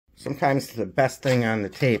Sometimes the best thing on the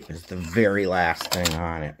tape is the very last thing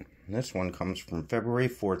on it. And this one comes from February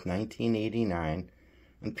 4th, 1989,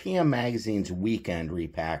 on PM Magazine's weekend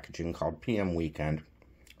repackaging called PM Weekend,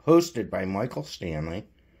 hosted by Michael Stanley.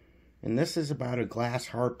 And this is about a glass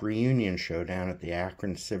harp reunion show down at the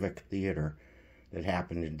Akron Civic Theater that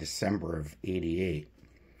happened in December of '88.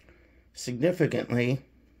 Significantly,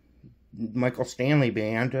 Michael Stanley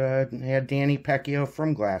Band had Danny Pecchio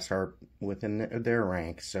from Glass Harp within their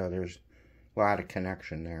ranks, so there's a lot of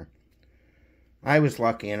connection there. I was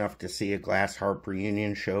lucky enough to see a Glass Harp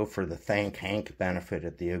reunion show for the Thank Hank benefit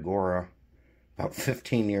at the Agora about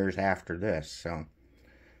 15 years after this, so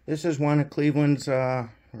this is one of Cleveland's, or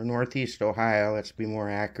Northeast Ohio, let's be more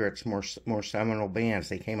accurate, it's more seminal bands.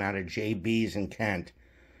 They came out of JB's in Kent.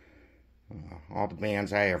 All the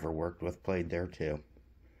bands I ever worked with played there too.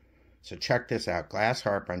 So check this out, Glass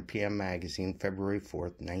Harp on PM Magazine, February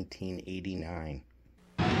 4th, 1989.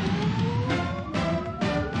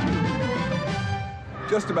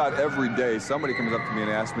 Just about every day, somebody comes up to me and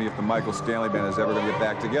asks me if the Michael Stanley Band is ever going to get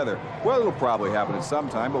back together. Well, it'll probably happen at some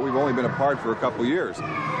time, but we've only been apart for a couple years.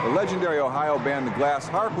 The legendary Ohio band, the Glass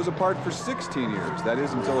Harp, was apart for 16 years. That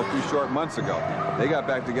is until a few short months ago. They got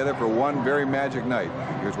back together for one very magic night.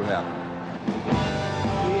 Here's what happened.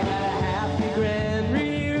 We had a happy grand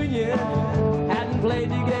reunion, hadn't played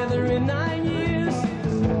together in 9 years,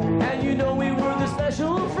 and you know we were the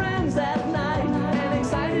special friends that night, and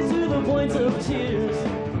excited to the point of tears.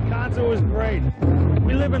 The concert was great.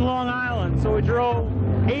 We live in Long Island, so we drove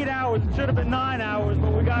 8 hours. It should have been 9 hours,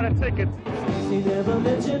 but we got a ticket. He never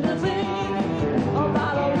mentioned a thing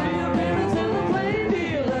about a reappearance in the play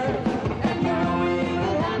dealer, and you know we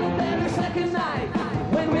even had a better second night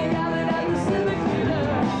when we gathered at the Civic Theater.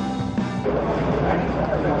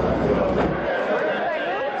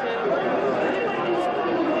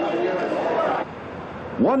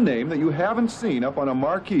 One name that you haven't seen up on a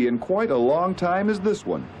marquee in quite a long time is this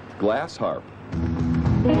one, Glass Harp.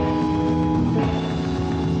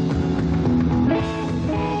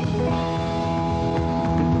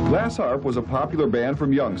 Glass Harp was a popular band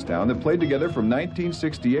from Youngstown that played together from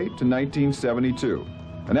 1968 to 1972.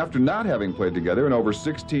 And after not having played together in over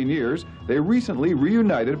 16 years, they recently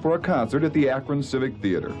reunited for a concert at the Akron Civic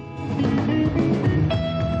Theater.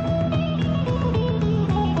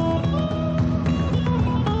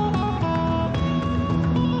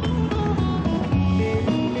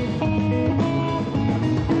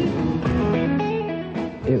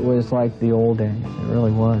 It was like the old days, it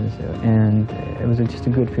really was, and it was just a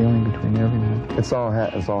good feeling between everyone. It's all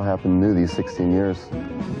happened new these 16 years.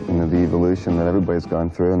 You know, the evolution that everybody's gone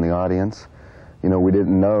through in the audience. You know, we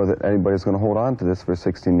didn't know that anybody's going to hold on to this for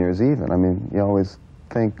 16 years even. I mean, you always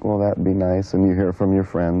think, well, that'd be nice, and you hear from your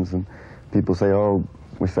friends, and people say, oh,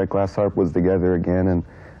 wish that Glass Harp was together again, and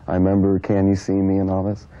I remember Can You See Me and all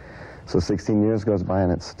this. So 16 years goes by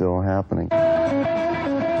and it's still happening.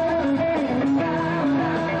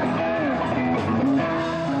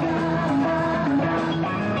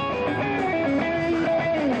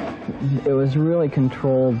 It was really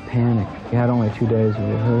controlled panic. We had only 2 days of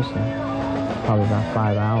rehearsal, probably about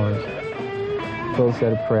 5 hours. Phil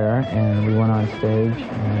said a prayer, and we went on stage,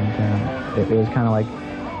 and it was kind of like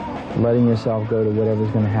letting yourself go to whatever's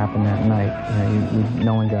going to happen that night. You know,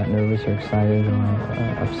 no one got nervous or excited or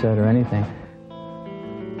upset or anything.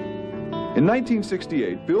 In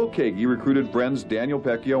 1968, Phil Keaggy recruited friends Daniel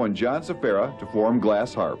Pecchio and John Safara to form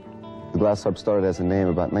Glass Harp. The Glass Harp started as a name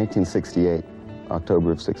about 1968,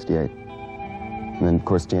 October of '68. And then, of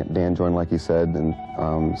course, Dan joined, like you said, in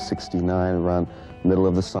 '69, around middle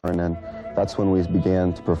of the summer, and then that's when we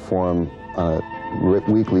began to perform on a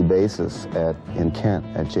weekly basis in Kent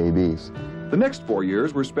at JB's. The next 4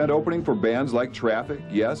 years were spent opening for bands like Traffic,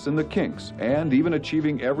 Yes, and the Kinks, and even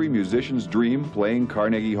achieving every musician's dream, playing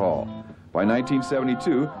Carnegie Hall. By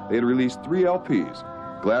 1972, they had released 3 LPs.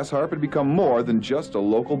 Glass Harp had become more than just a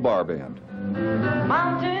local bar band.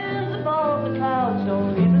 Mountains above the clouds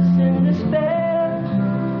don't leave us in despair.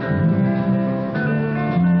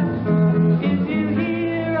 If you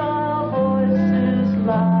hear our voices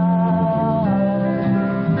loud,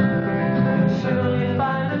 you'll surely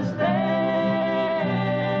find us there.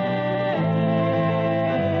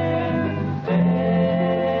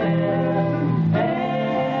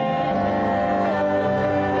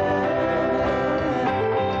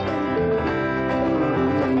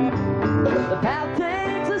 The path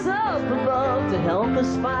takes us up above to help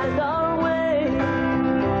us find our way.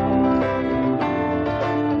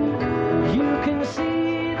 You can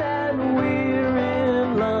see that we're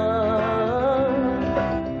in love.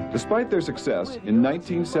 Despite their success, in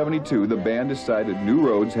 1972, the band decided new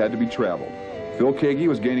roads had to be traveled. Phil Keaggy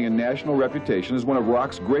was gaining a national reputation as one of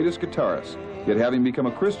rock's greatest guitarists. Yet having become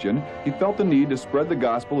a Christian, he felt the need to spread the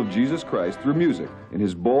gospel of Jesus Christ through music in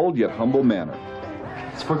his bold yet humble manner.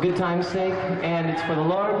 It's for good time's sake, and it's for the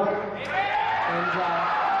Lord. And,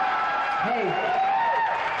 hey,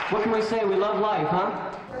 what can we say? We love life, huh?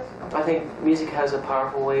 I think music has a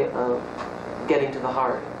powerful way of getting to the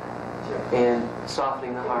heart and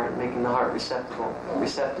softening the heart, making the heart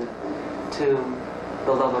receptive to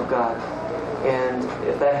the love of God. And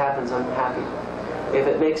if that happens, I'm happy. If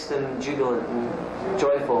it makes them jubilant and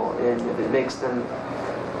joyful, and if it makes them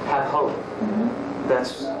have hope,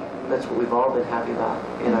 that's what we've all been happy about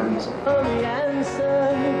in our music. Oh, the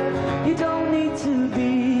answer, you don't need to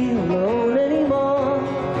be alone anymore.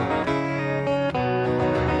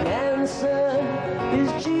 The answer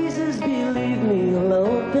is Jesus, believe me, he'll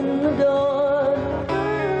open the door.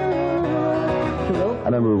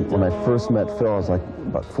 I remember when I first met Phil, I was like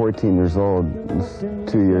about 14 years old. It was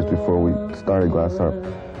 2 years before we started Glass Harp.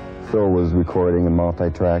 Phil was recording and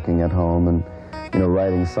multi-tracking at home and, you know,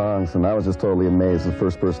 writing songs, and I was just totally amazed. The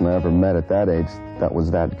first person I ever met at that age that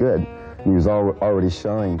was that good. He was already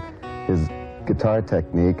showing his guitar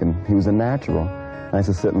technique, and he was a natural. I used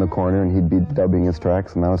to sit in the corner, and he'd be dubbing his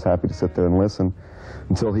tracks, and I was happy to sit there and listen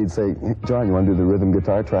until he'd say, "Hey, John, you want to do the rhythm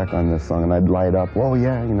guitar track on this song?" And I'd light up, "Whoa,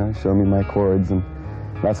 yeah," you know, show me my chords, and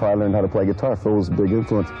that's how I learned how to play guitar. Phil was a big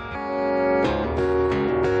influence.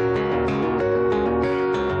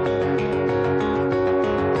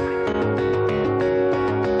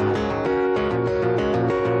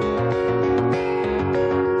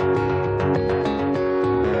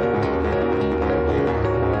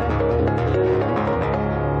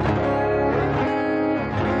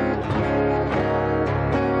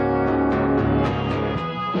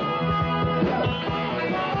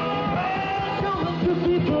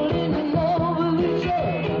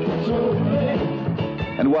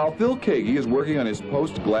 And while Phil Keaggy is working on his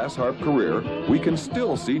post-Glass Harp career, we can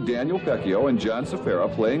still see Daniel Pecchio and John Safara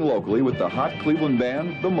playing locally with the hot Cleveland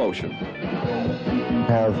band, The Motion.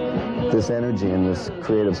 Have this energy and this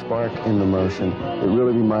creative spark in The Motion. It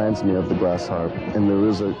really reminds me of the Glass Harp, and there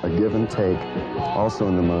is a give and take also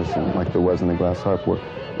in The Motion, like there was in the Glass Harp, where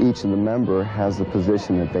each of the member has the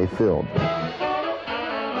position that they filled.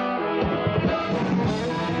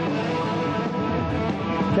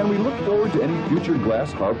 Can we look forward to any future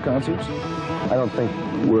Glass Harp concerts? I don't think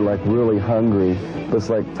we're like really hungry, but it's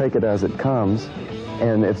like take it as it comes,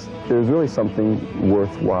 and if there's really something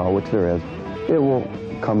worthwhile, which there is, it will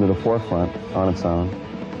come to the forefront on its own.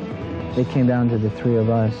 It came down to the three of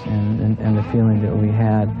us and the feeling that we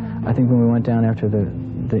had. I think when we went down after the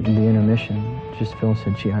intermission, just Phil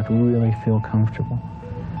said, "Gee, I really feel comfortable."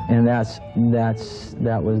 And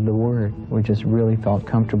that was the word. We just really felt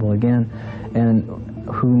comfortable again, and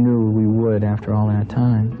who knew we would after all that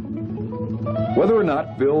time. Whether or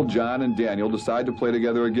not Phil, John, and Daniel decide to play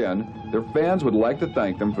together again, their fans would like to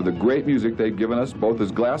thank them for the great music they've given us both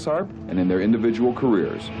as Glass Harp and in their individual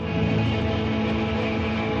careers.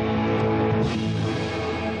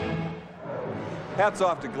 Hats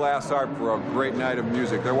off to Glass Harp for a great night of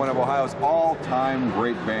music. They're one of Ohio's all-time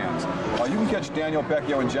great bands. You can catch Daniel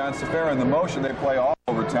Pecchio and John Safara in The Motion. They play all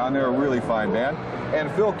over town. They're a really fine band.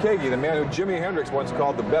 And Phil Keaggy, the man who Jimi Hendrix once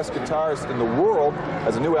called the best guitarist in the world,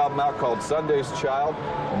 has a new album out called Sunday's Child.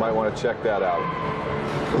 You might want to check that out.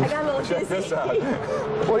 I got a little dizzy. Check this out.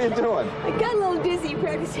 What are you doing? I got a little dizzy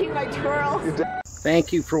practicing my twirls.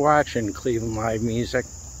 Thank you for watching Cleveland Live Music.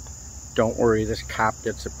 Don't worry, this cop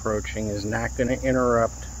that's approaching is not going to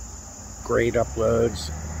interrupt great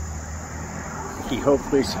uploads. He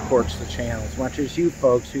hopefully supports the channel as much as you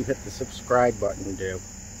folks who hit the subscribe button do.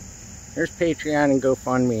 There's Patreon and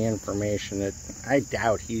GoFundMe information that I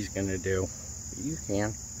doubt he's going to do. But you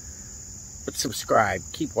can. But subscribe.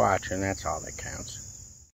 Keep watching. That's all that counts.